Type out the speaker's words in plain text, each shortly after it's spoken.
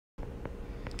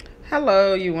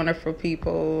Hello, you wonderful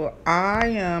people. I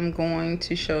am going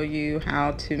to show you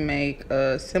how to make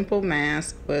a simple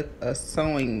mask with a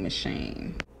sewing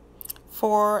machine.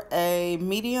 For a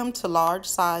medium to large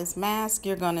size mask,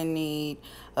 you're going to need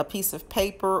a piece of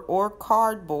paper or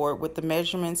cardboard with the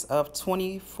measurements of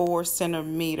 24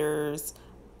 centimeters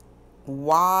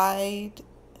wide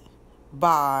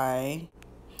by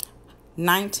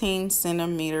 19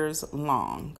 centimeters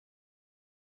long.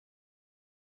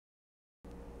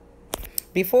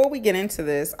 Before we get into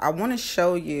this, I want to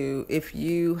show you, if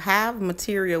you have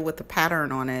material with a pattern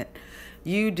on it,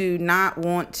 you do not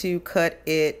want to cut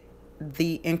it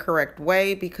the incorrect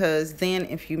way, because then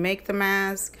if you make the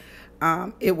mask,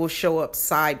 it will show up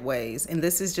sideways. And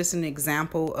this is just an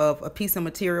example of a piece of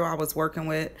material I was working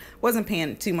with, wasn't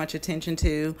paying too much attention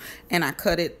to, and I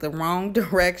cut it the wrong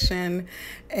direction.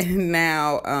 And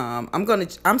now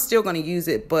I'm still gonna use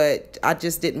it, but I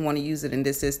just didn't want to use it in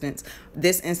this instance.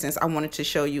 I wanted to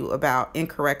show you about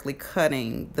incorrectly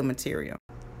cutting the material.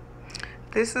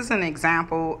 This is an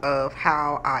example of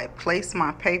how I place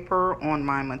my paper on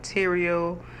my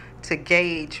material to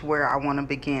gauge where I want to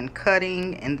begin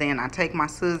cutting, and then I take my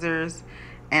scissors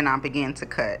and I begin to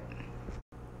cut.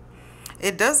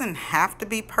 It doesn't have to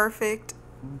be perfect,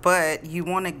 but you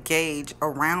want to gauge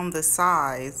around the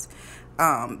size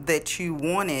that you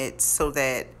want it, so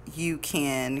that you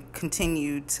can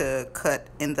continue to cut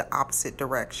in the opposite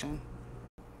direction.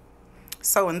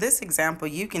 So in this example,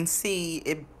 you can see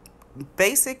it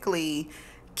basically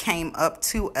came up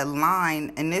to a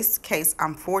line. In this case,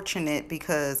 I'm fortunate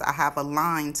because I have a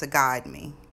line to guide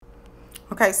me.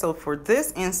 Okay, so for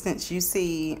this instance, you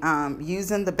see,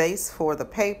 using the base for the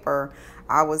paper,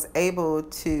 I was able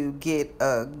to get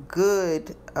a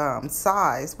good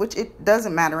size, which it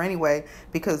doesn't matter anyway,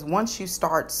 because once you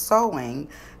start sewing,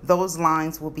 those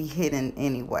lines will be hidden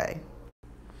anyway.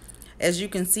 As you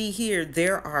can see here,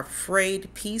 there are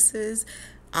frayed pieces.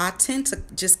 I tend to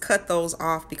just cut those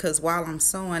off because while I'm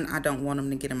sewing, I don't want them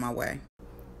to get in my way.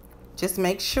 Just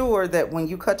make sure that when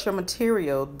you cut your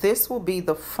material, this will be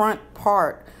the front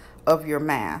part of your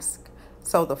mask.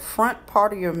 So the front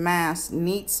part of your mask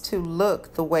needs to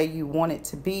look the way you want it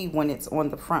to be when it's on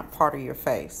the front part of your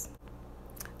face.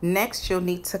 Next, you'll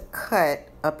need to cut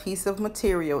a piece of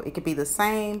material. It could be the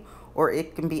same or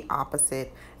it can be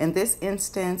opposite. In this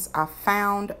instance, I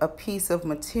found a piece of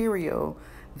material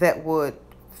that would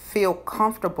feel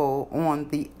comfortable on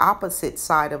the opposite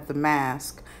side of the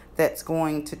mask that's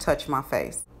going to touch my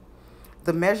face.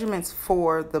 The measurements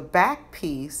for the back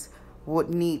piece would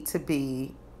need to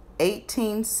be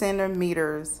 18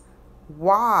 centimeters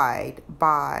wide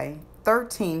by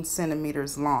 13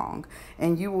 centimeters long,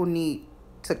 and you will need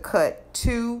to cut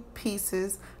 2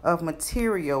 pieces of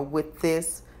material with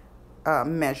this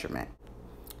measurement.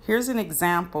 Here's an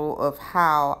example of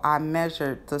how I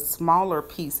measured the smaller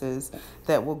pieces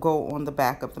that will go on the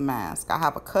back of the mask. I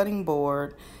have a cutting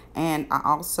board, and I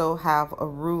also have a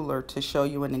ruler to show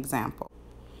you an example.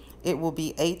 It will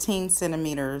be 18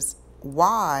 centimeters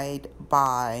wide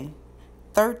by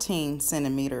 13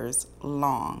 centimeters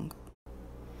long.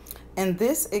 In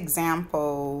this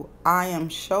example, I am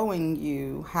showing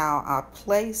you how I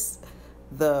place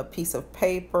the piece of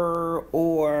paper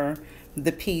or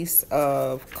the piece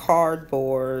of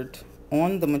cardboard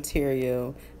on the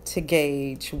material to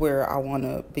gauge where I want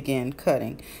to begin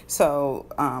cutting. So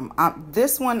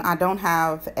this one I don't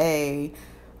have a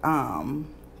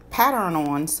pattern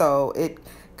on, so it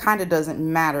kind of doesn't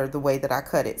matter the way that I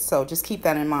cut it. So just keep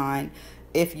that in mind.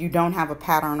 If you don't have a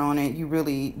pattern on it, you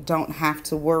really don't have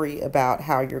to worry about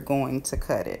how you're going to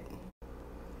cut it.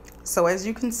 So as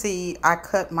you can see, I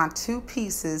cut my 2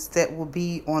 pieces that will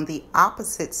be on the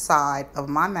opposite side of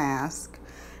my mask,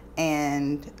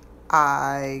 and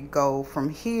I go from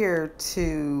here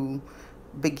to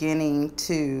beginning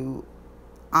to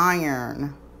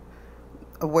iron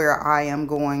where I am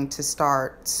going to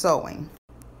start sewing.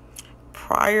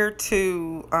 Prior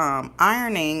to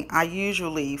ironing, I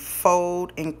usually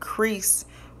fold and crease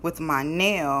with my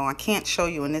nail. I can't show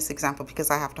you in this example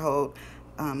because I have to hold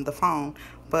the phone,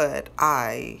 but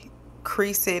I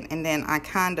crease it, and then I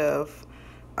kind of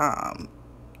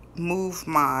move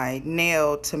my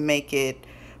nail to make it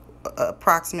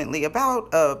approximately about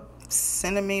 1.5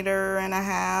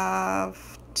 centimeters,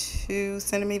 2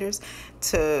 centimeters,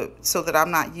 so that I'm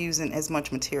not using as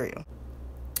much material.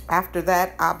 After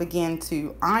that, I begin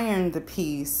to iron the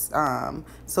piece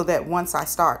so that once I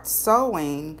start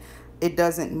sewing, it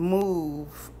doesn't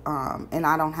move, and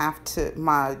I don't have to,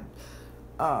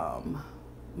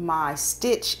 my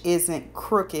stitch isn't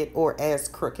crooked or as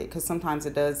crooked, because sometimes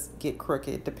it does get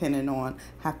crooked depending on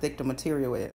how thick the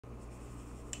material is.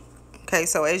 Okay,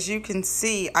 so as you can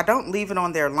see, I don't leave it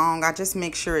on there long. I just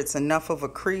make sure it's enough of a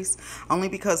crease, only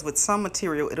because with some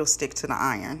material, it'll stick to the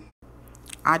iron.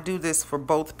 I do this for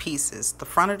both pieces. The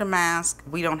front of the mask,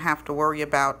 we don't have to worry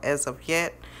about as of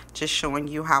yet. Just showing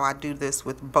you how I do this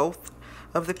with both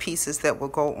of the pieces that will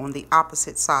go on the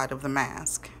opposite side of the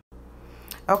mask.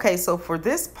 Okay, so for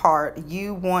this part,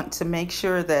 you want to make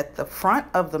sure that the front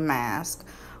of the mask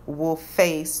will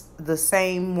face the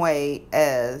same way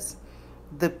as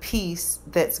the piece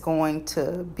that's going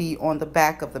to be on the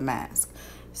back of the mask.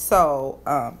 So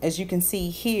as you can see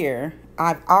here,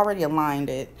 I've already aligned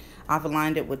it. I've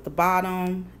aligned it with the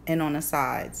bottom and on the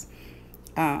sides.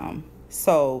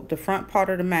 So the front part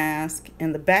of the mask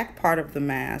and the back part of the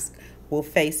mask will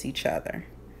face each other.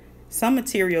 Some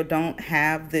material don't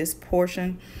have this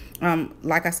portion.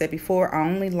 Like I said before, I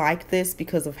only like this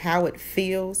because of how it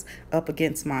feels up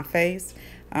against my face.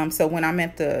 So when I'm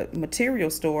at the material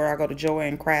store, I go to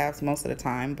Joann Crafts most of the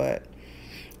time, but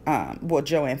well,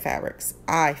 Joann Fabrics.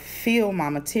 I feel my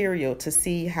material to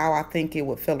see how I think it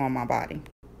would feel on my body.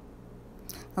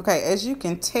 Okay, as you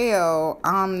can tell,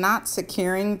 I'm not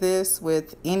securing this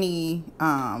with any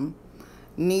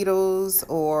needles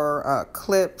or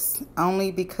clips,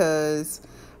 only because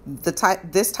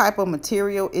this type of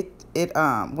material,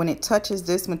 when it touches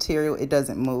this material, it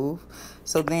doesn't move.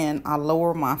 So then I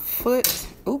lower my foot.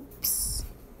 Oops.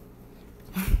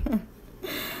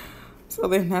 So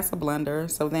then that's a blunder.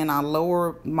 So then I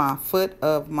lower my foot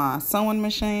of my sewing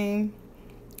machine.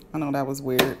 I know that was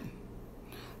weird.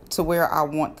 To where I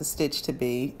want the stitch to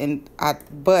be.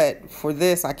 But for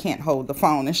this, I can't hold the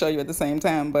phone and show you at the same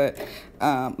time. But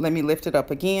let me lift it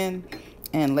up again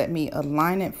and let me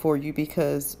align it for you,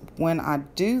 because when I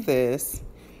do this,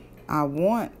 I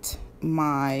want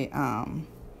my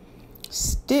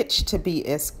stitch to be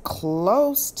as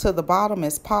close to the bottom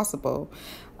as possible.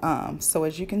 So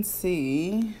as you can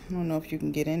see, I don't know if you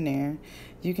can get in there.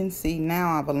 You can see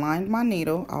now I've aligned my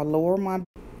needle. I'll lower my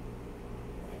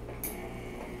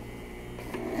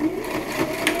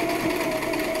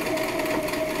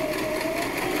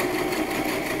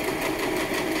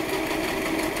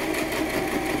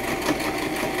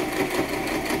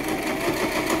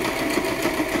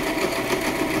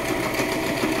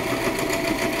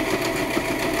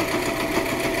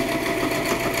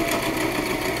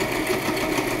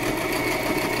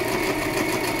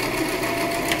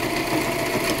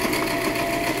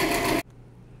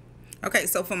Okay,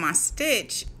 so for my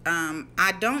stitch,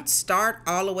 I don't start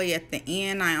all the way at the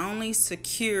end. I only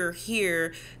secure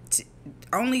here,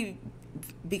 only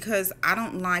because I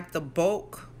don't like the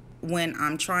bulk when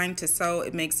I'm trying to sew.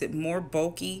 It makes it more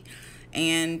bulky.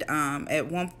 And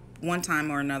at one time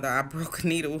or another, I broke a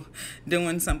needle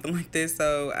doing something like this.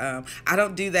 So I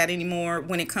don't do that anymore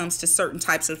when it comes to certain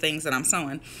types of things that I'm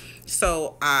sewing.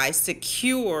 So I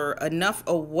secure enough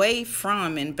away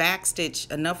from and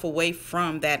backstitch enough away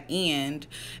from that end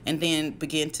and then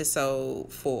begin to sew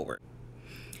forward.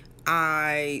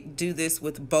 I do this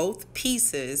with both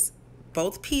pieces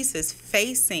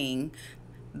facing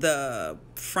the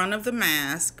front of the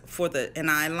mask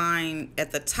and I align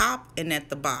at the top and at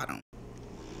the bottom.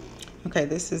 Okay,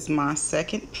 this is my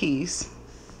second piece,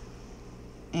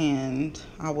 and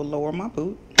I will lower my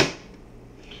boot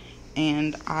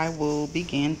and I will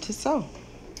begin to sew.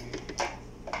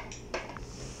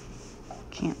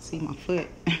 Can't see my foot.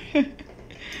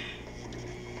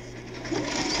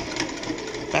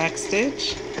 Back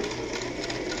stitch.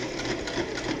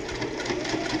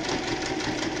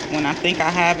 When I think I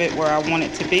have it where I want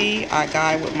it to be, I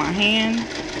guide with my hand.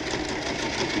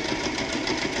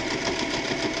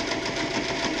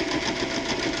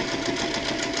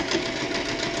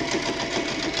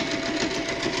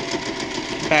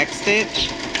 Back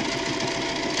stitch,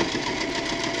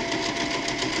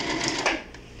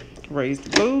 raise the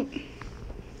boot,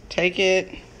 take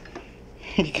it,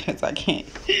 because I can't,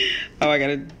 I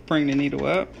gotta bring the needle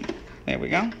up, there we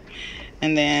go,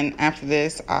 and then after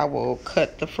this I will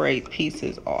cut the frayed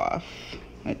pieces off.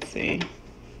 Let's see,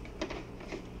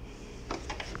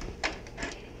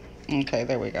 okay,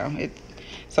 there we go.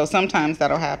 So sometimes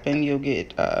that'll happen. You'll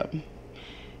get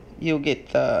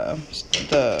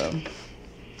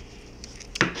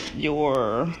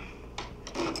your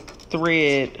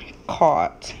thread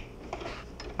caught.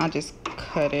 I just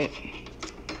cut it,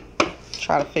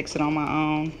 try to fix it on my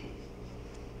own,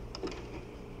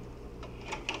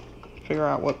 figure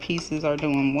out what pieces are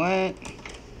doing what.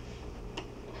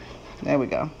 There we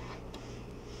go.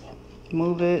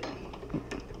 Move it,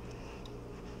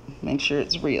 make sure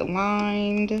it's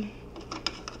realigned.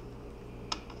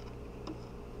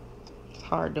 It's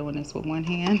hard doing this with one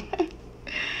hand.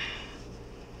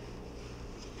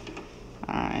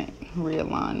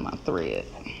 realign my thread.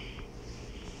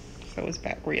 So it's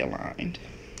back realigned.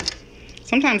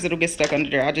 Sometimes it'll get stuck under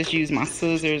there. I just use my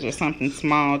scissors or something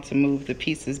small to move the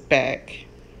pieces back.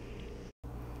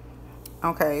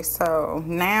 Okay, so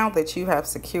now that you have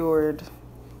secured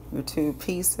your two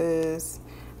pieces,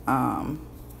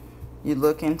 you're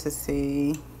looking to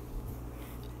see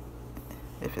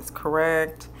if it's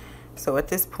correct. So at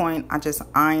this point, I just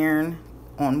iron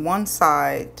on one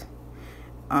side.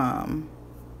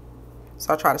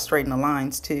 So I try to straighten the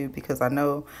lines too, because I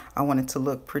know I want it to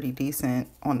look pretty decent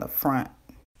on the front.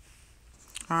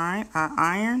 All right,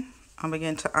 I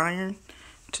begin to iron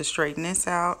to straighten this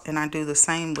out, and I do the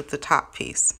same with the top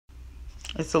piece.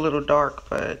 It's a little dark,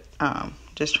 but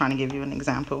just trying to give you an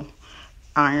example.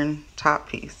 Iron top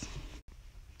piece.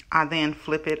 I then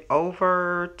flip it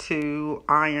over to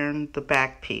iron the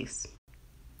back piece.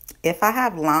 If I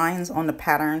have lines on the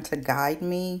pattern to guide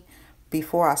me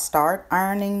before I start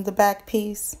ironing the back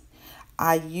piece,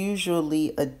 I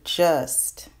usually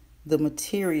adjust the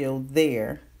material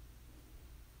there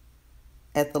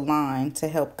at the line to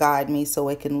help guide me so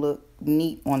it can look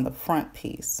neat on the front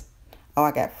piece. Oh,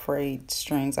 I got frayed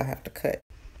strings I have to cut.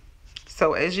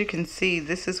 So as you can see,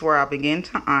 this is where I begin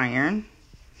to iron.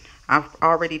 I've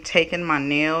already taken my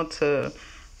nail to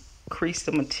crease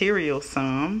the material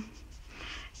some,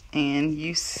 and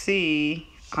you see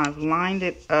I've lined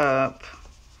it up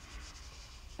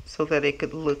so that it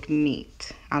could look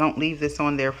neat. I don't leave this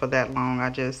on there for that long. I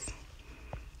just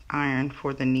iron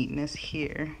for the neatness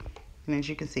here. And as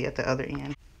you can see at the other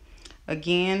end.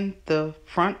 Again, the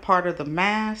front part of the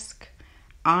mask,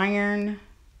 iron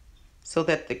so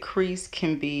that the crease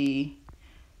can be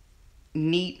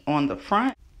neat on the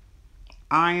front.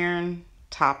 Iron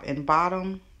top and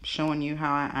bottom, showing you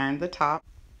how I iron the top.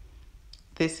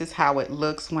 This is how it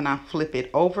looks when I flip it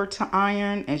over to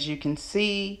iron. As you can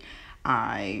see,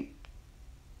 I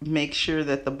make sure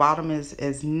that the bottom is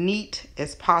as neat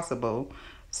as possible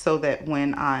so that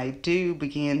when I do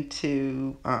begin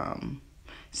to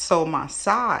sew my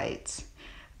sides,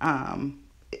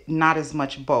 not as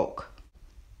much bulk.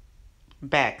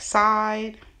 Back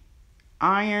side,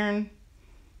 iron.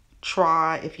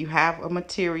 Try, if you have a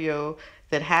material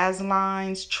that has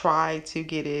lines, try to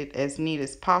get it as neat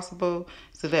as possible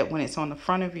so that when it's on the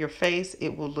front of your face,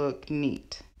 it will look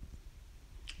neat.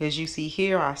 As you see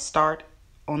here, I start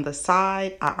on the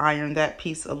side. I iron that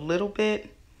piece a little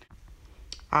bit.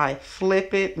 I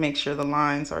flip it, make sure the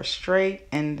lines are straight,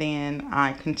 and then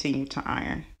I continue to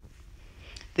iron.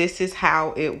 This is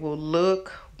how it will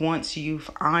look once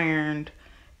you've ironed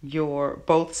your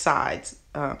both sides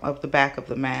of the back of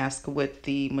the mask with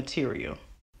the material.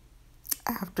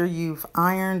 After you've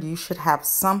ironed, you should have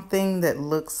something that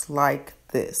looks like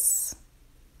this.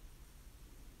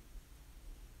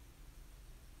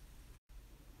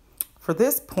 For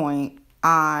this point,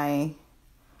 I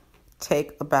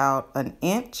take about an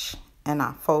inch and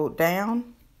I fold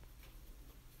down.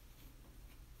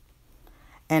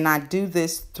 And I do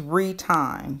this 3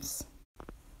 times.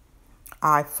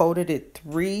 I folded it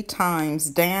 3 times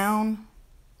down,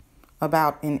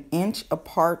 about an inch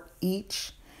apart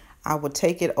each. I will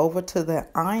take it over to the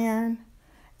iron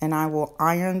and I will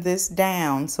iron this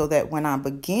down so that when I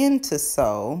begin to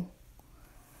sew,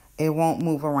 it won't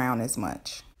move around as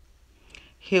much.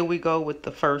 Here we go with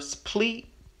the first pleat,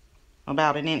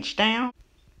 about an inch down.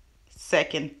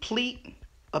 Second pleat,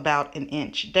 about an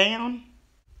inch down.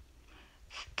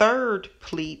 Third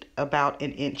pleat, about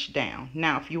an inch down.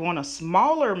 Now, if you want a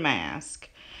smaller mask,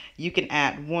 you can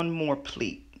add 1 more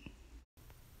pleat.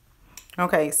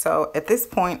 Okay, so at this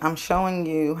point, I'm showing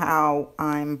you how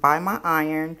I'm by my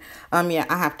iron. Yeah,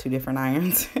 I have 2 different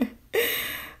irons.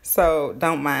 So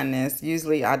don't mind this.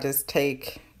 Usually I just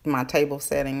take my table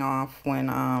setting off when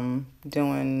I'm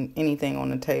doing anything on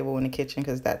the table in the kitchen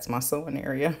because that's my sewing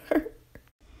area.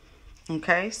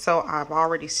 Okay, so I've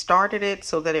already started it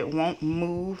so that it won't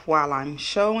move while I'm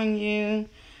showing you.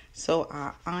 So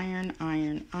I iron,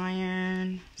 iron,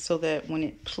 iron so that when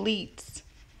it pleats,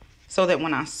 so that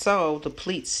when I sew, the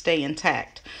pleats stay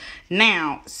intact.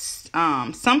 Now,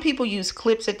 some people use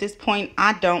clips at this point.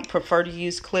 I don't prefer to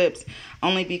use clips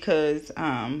only because,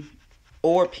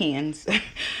 or pins.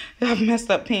 I've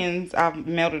messed up pins. I've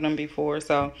melted them before.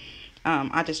 So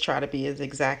I just try to be as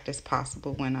exact as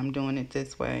possible when I'm doing it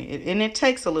this way. And it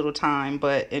takes a little time,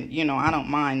 but you know, I don't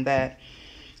mind that.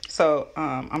 So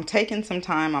I'm taking some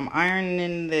time. I'm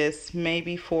ironing this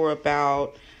maybe for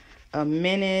about a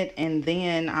minute, and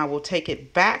then I will take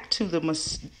it back to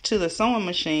the sewing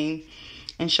machine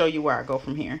and show you where I go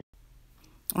from here.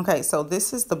 Okay, so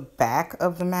this is the back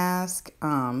of the mask.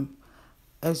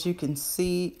 As you can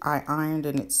see, I ironed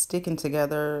and it's sticking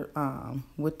together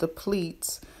with the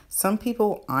pleats. Some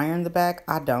people iron the back.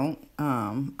 I don't.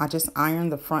 I just iron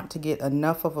the front to get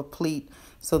enough of a pleat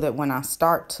so that when I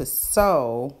start to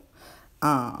sew,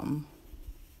 well,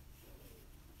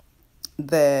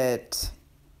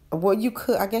 you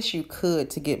could, I guess you could,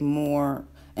 to get more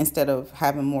instead of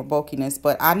having more bulkiness.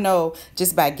 But I know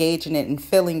just by gauging it and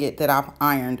feeling it that I've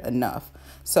ironed enough.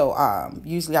 So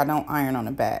usually I don't iron on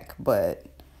the back, but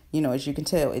you know, as you can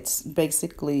tell, it's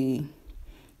basically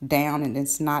down and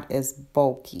it's not as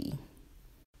bulky.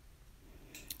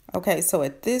 Okay, so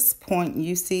at this point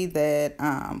you see that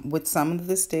with some of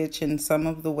the stitch and some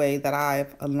of the way that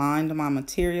I've aligned my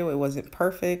material, it wasn't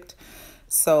perfect.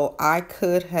 So I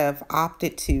could have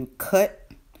opted to cut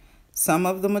some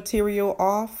of the material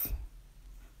off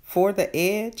for the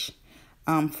edge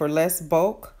for less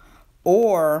bulk,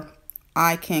 or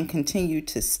I can continue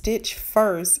to stitch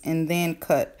first and then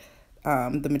cut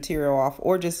the material off,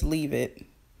 or just leave it.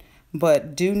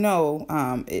 But do know,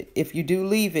 if you do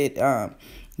leave it,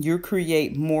 you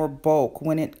create more bulk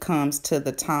when it comes to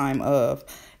the time of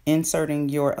inserting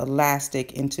your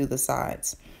elastic into the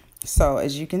sides. So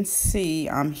as you can see,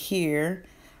 I'm here.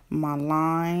 My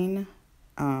line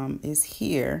is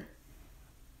here.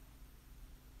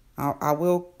 I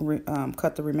will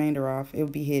cut the remainder off. It will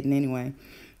be hidden anyway.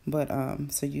 But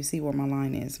so you see where my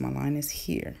line is. My line is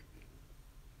here.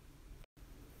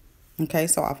 Okay,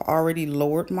 so I've already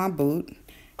lowered my boot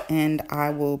and I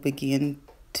will begin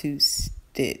to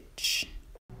stitch.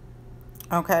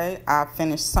 Okay, I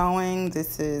finished sewing.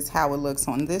 This is how it looks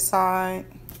on this side.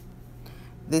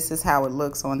 This is how it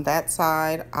looks on that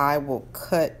side. I will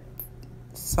cut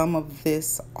some of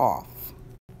this off.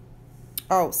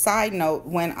 Oh, side note,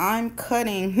 when I'm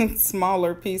cutting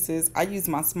smaller pieces, I use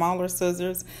my smaller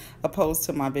scissors opposed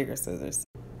to my bigger scissors.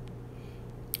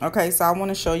 Okay, so I want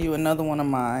to show you another one of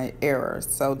my errors.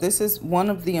 So this is one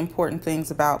of the important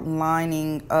things about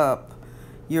lining up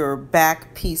your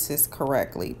back pieces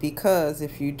correctly, because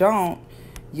if you don't,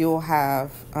 you'll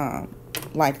have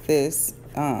like this.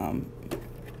 Let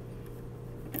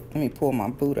me pull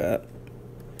my boot up.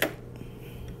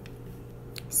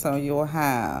 So you'll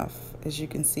have, as you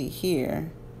can see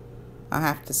here, I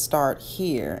have to start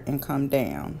here and come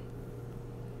down.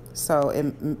 So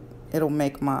it'll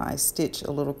make my stitch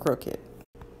a little crooked.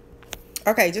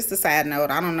 Okay, just a side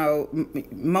note, I don't know,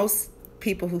 most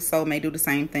people who sew may do the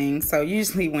same thing. So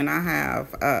usually when I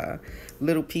have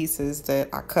little pieces that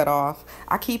I cut off,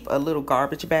 I keep a little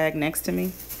garbage bag next to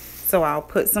me. So I'll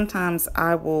put, sometimes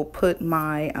I will put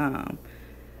my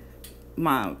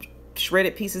my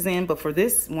shredded pieces in, but for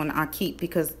this one I keep,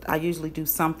 because I usually do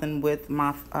something with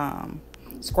my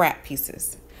scrap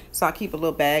pieces. So I keep a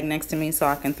little bag next to me so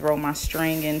I can throw my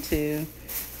string into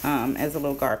as a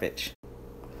little garbage.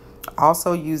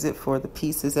 Also use it for the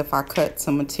pieces if I cut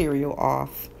some material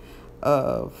off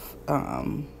of,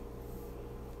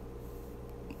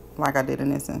 like I did in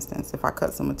this instance. If I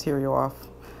cut some material off,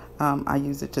 I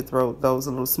use it to throw those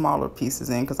little smaller pieces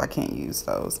in because I can't use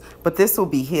those. But this will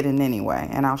be hidden anyway,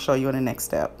 and I'll show you in the next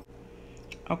step.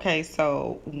 Okay,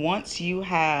 so once you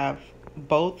have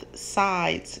both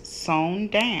sides sewn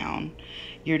down,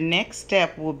 your next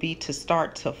step will be to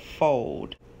start to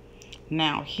fold.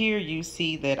 Now here you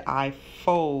see that I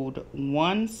fold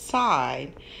one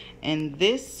side, and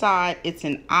this side, it's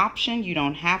an option. You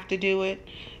don't have to do it.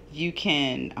 You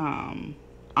can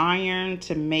iron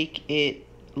to make it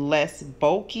less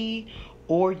bulky,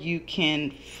 or you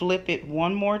can flip it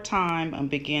one more time and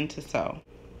begin to sew.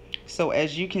 So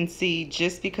as you can see,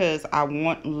 just because I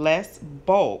want less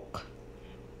bulk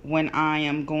when I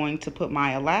am going to put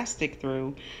my elastic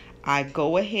through, I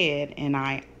go ahead and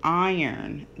I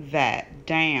iron that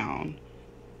down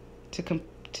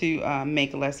to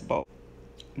make less bulk.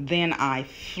 Then I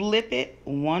flip it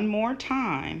one more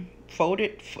time, fold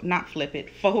it, not flip it,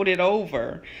 fold it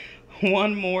over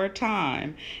one more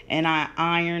time, and I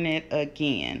iron it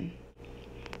again.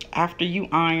 After you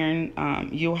iron,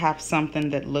 you'll have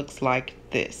something that looks like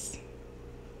this.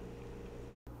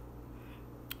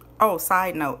 Oh,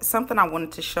 side note, something I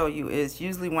wanted to show you is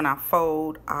usually when I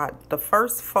fold, the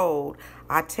first fold,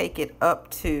 I take it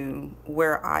up to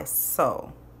where I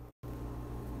sew.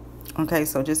 Okay,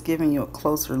 so just giving you a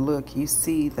closer look, you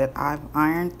see that I've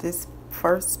ironed this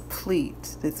first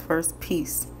pleat, this first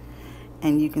piece,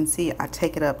 and you can see I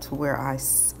take it up to where I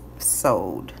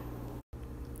sewed.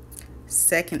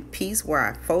 Second piece where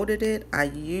I folded it, I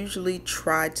usually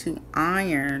try to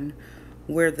iron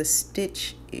where the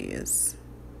stitch is.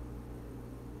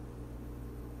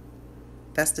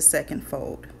 That's the second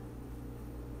fold.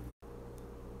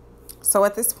 So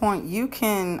at this point, you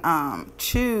can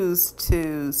choose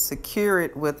to secure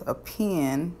it with a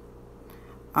pin.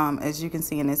 As you can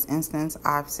see in this instance,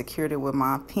 I've secured it with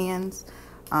my pins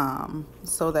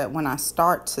so that when I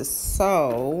start to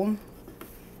sew,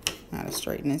 I gotta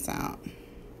straighten this out.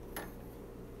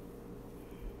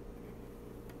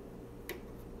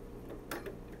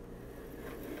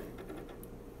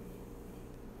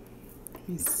 Let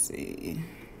me see.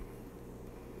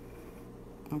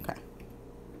 Okay.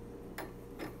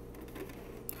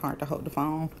 Hard to hold the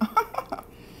phone.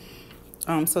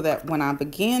 So that when I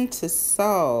begin to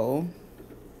sew,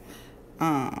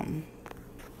 I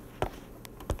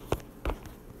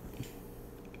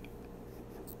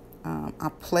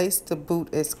place the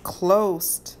boot as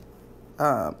close.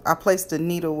 I place the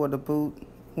needle where the boot,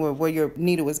 where your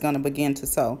needle is going to begin to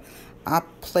sew. I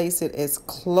place it as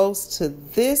close to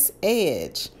this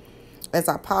edge as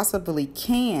I possibly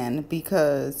can,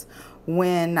 because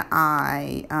when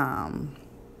I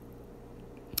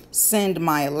send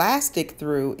my elastic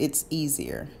through, it's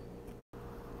easier.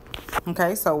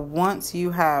 Okay, so once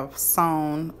you have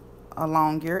sewn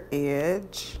along your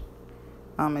edge,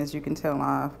 as you can tell,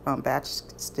 I've back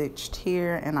stitched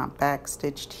here and I back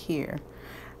stitched here.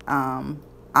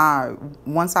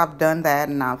 Once I've done that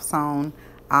and I've sewn,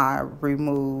 I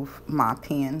remove my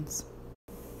pins.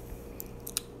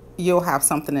 You'll have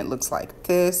something that looks like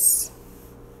this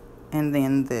and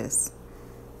then this.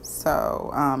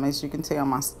 So as you can tell,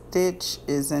 my stitch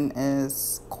isn't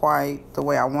as quite the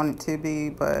way I want it to be,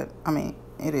 but I mean,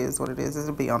 it is what it is.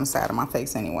 It'll be on the side of my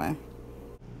face anyway.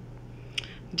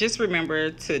 Just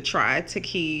remember to try to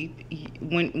keep,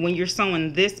 when you're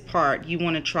sewing this part, you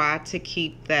want to try to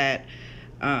keep that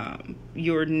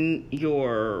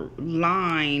your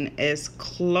line as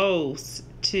close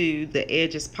to the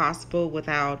edge as possible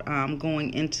without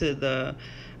going into the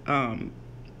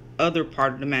other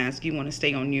part of the mask. You want to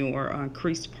stay on your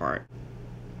creased part.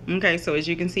 Okay, so as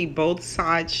you can see, both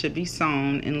sides should be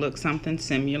sewn and look something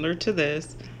similar to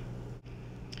this.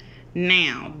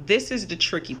 Now, this is the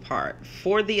tricky part.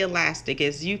 For the elastic,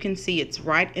 as you can see, it's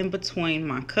right in between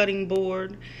my cutting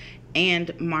board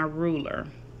and my ruler.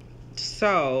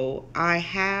 So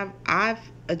I've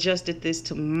adjusted this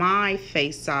to my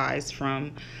face size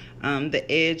from the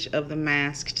edge of the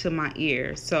mask to my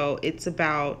ear. So it's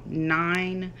about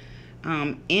 9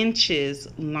 inches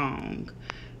long.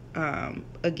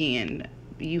 Again,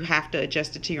 you have to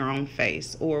adjust it to your own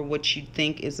face, or what you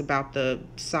think is about the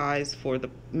size for the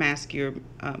mask you're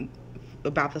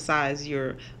about the size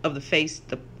of the face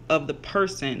of the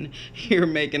person you're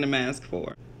making a mask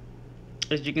for.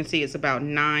 As you can see, it's about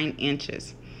 9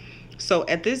 inches. So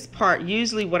at this part,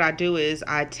 usually what I do is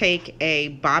I take a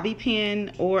bobby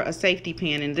pin or a safety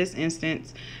pin. In this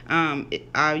instance,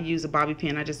 I use a bobby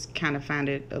pin. I just kind of find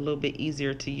it a little bit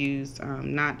easier to use,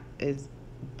 not as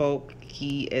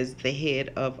bulky as the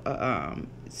head of a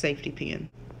safety pin.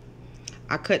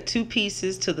 I cut 2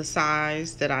 pieces to the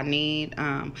size that I need.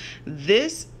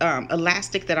 This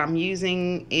elastic that I'm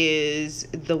using is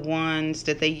the ones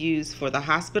that they use for the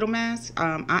hospital mask.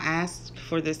 I asked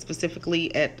for this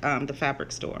specifically at the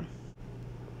fabric store.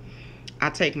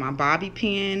 I take my bobby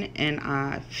pin and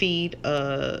I feed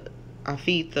the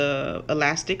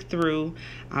elastic through.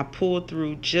 I pull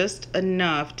through just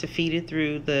enough to feed it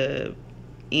through the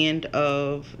end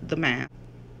of the mask.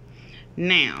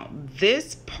 Now,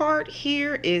 this part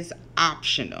here is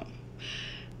optional.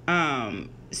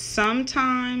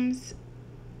 Sometimes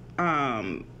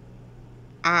I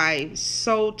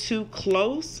sew too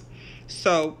close,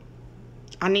 so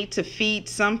I need to feed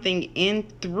something in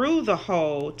through the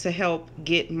hole to help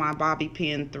get my bobby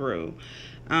pin through.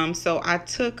 So I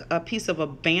took a piece of a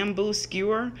bamboo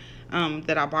skewer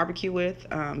that I barbecue with.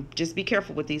 Just be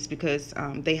careful with these because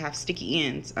they have sticky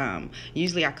ends.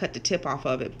 Usually I cut the tip off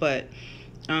of it, but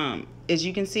as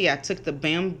you can see, I took the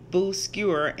bamboo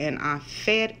skewer and I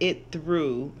fed it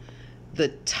through the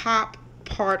top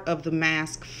part of the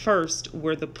mask first,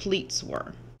 where the pleats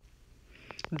were.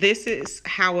 This is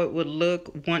how it would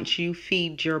look once you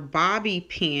feed your bobby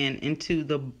pin into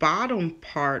the bottom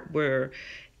part where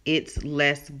it's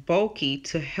less bulky,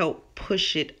 to help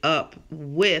push it up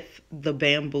with the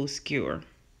bamboo skewer.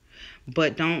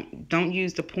 But don't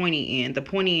use the pointy end. The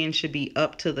pointy end should be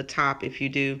up to the top. If you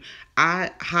do, I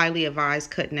highly advise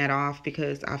cutting that off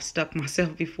because I've stuck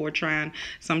myself before trying.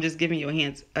 So I'm just giving you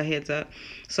a heads up.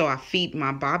 So I feed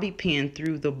my bobby pin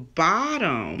through the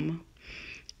bottom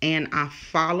and I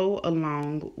follow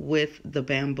along with the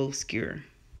bamboo skewer.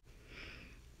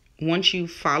 Once you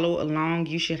follow along,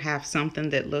 you should have something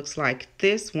that looks like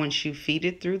this once you feed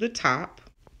it through the top.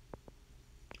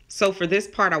 So for this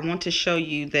part, I want to show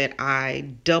you that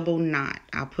I double knot.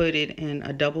 I put it in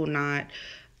a double knot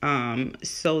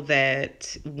so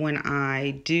that when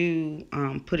I do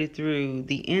put it through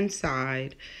the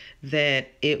inside, that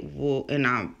it will,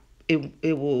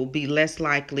 it will be less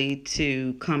likely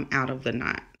to come out of the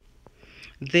knot.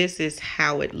 This is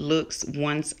how it looks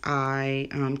once I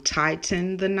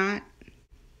tighten the knot.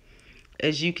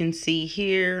 As you can see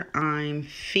here, I'm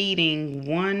feeding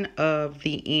one of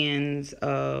the ends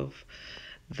of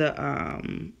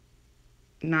the,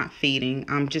 not feeding,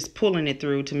 I'm just pulling it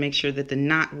through to make sure that the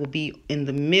knot will be in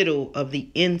the middle of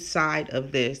the inside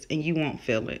of this and you won't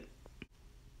feel it.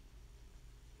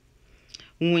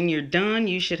 When you're done,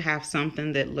 you should have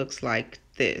something that looks like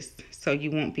this. So you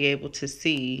won't be able to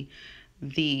see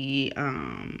the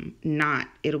knot.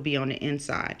 It'll be on the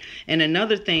inside. And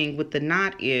another thing with the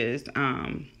knot is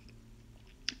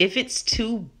if it's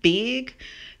too big,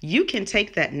 you can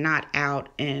take that knot out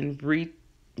and retie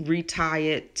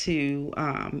it to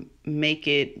make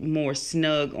it more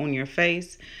snug on your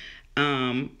face.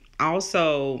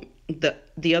 Also,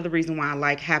 the other reason why I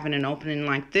like having an opening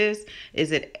like this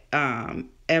is that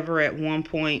ever at one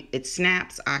point it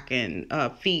snaps, I can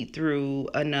feed through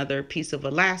another piece of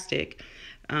elastic.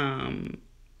 And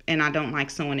I don't like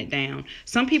sewing it down.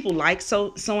 Some people like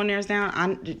sewing theirs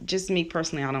down. Just me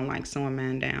personally, I don't like sewing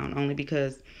mine down, only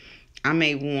because I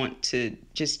may want to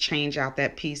just change out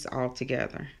that piece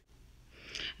altogether.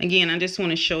 Again, I just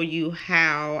want to show you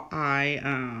how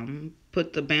I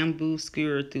put the bamboo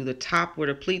skewer through the top where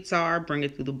the pleats are, bring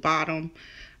it through the bottom.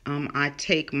 I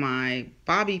take my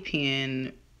bobby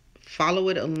pin, follow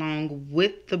it along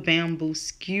with the bamboo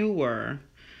skewer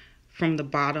from the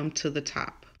bottom to the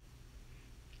top.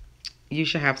 You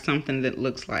should have something that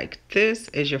looks like this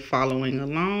as you're following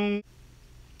along.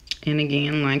 And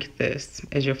again, like this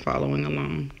as you're following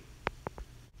along.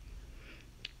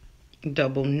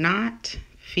 Double knot,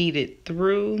 feed it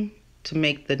through to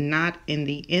make the knot in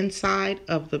the inside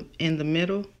of in the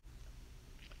middle.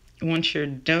 Once you're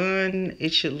done,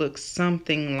 it should look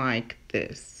something like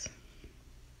this.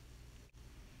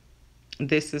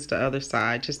 This is the other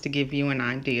side, just to give you an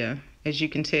idea. As you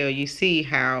can tell, you see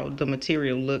how the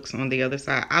material looks on the other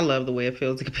side. I love the way it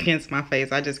feels against my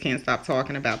face. I just can't stop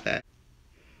talking about that.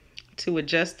 To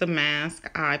adjust the mask,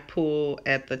 I pull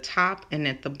at the top and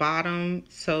at the bottom.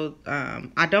 So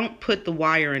I don't put the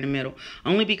wire in the middle,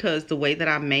 only because the way that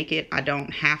I make it, I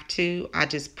don't have to. I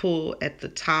just pull at the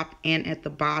top and at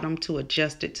the bottom to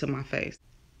adjust it to my face.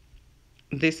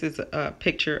 This is a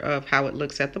picture of how it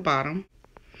looks at the bottom.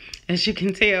 As you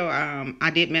can tell, I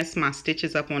did mess my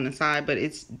stitches up on the side, but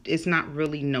it's not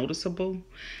really noticeable.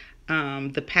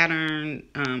 The pattern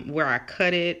where I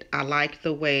cut it, I like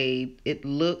the way it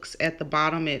looks at the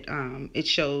bottom. It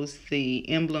shows the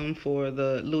emblem for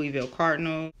the Louisville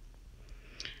Cardinal.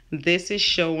 This is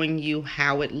showing you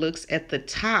how it looks at the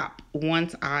top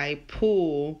once I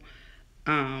pull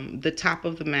the top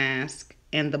of the mask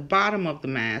and the bottom of the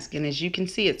mask. And as you can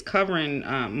see, it's covering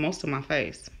most of my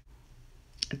face.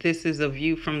 This is a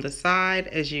view from the side.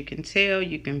 As you can tell,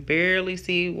 you can barely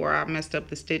see where I messed up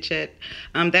the stitch at.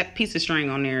 That piece of string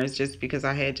on there is just because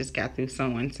I had just got through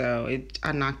sewing, so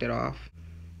I knocked it off.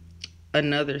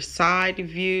 Another side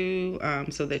view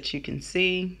so that you can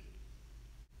see.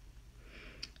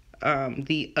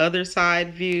 The other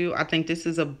side view, I think this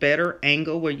is a better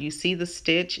angle where you see the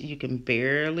stitch, you can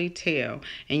barely tell,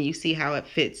 and you see how it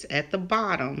fits at the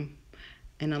bottom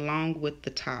and along with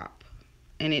the top.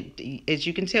 And as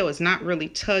you can tell, it's not really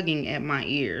tugging at my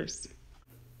ears.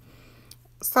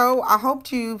 So I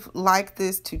hope you've liked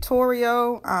this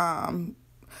tutorial.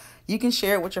 You can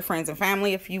share it with your friends and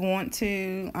family if you want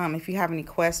to. If you have any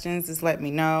questions, just let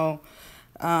me know.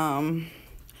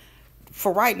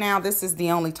 For right now, this is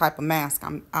the only type of mask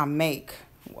I make.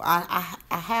 I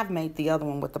have made the other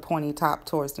one with the pointy top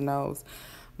towards the nose,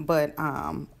 but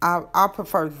I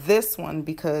prefer this one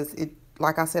because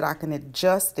like I said, I can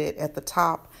adjust it at the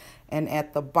top and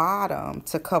at the bottom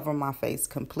to cover my face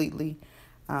completely.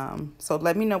 So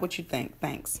let me know what you think.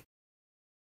 Thanks.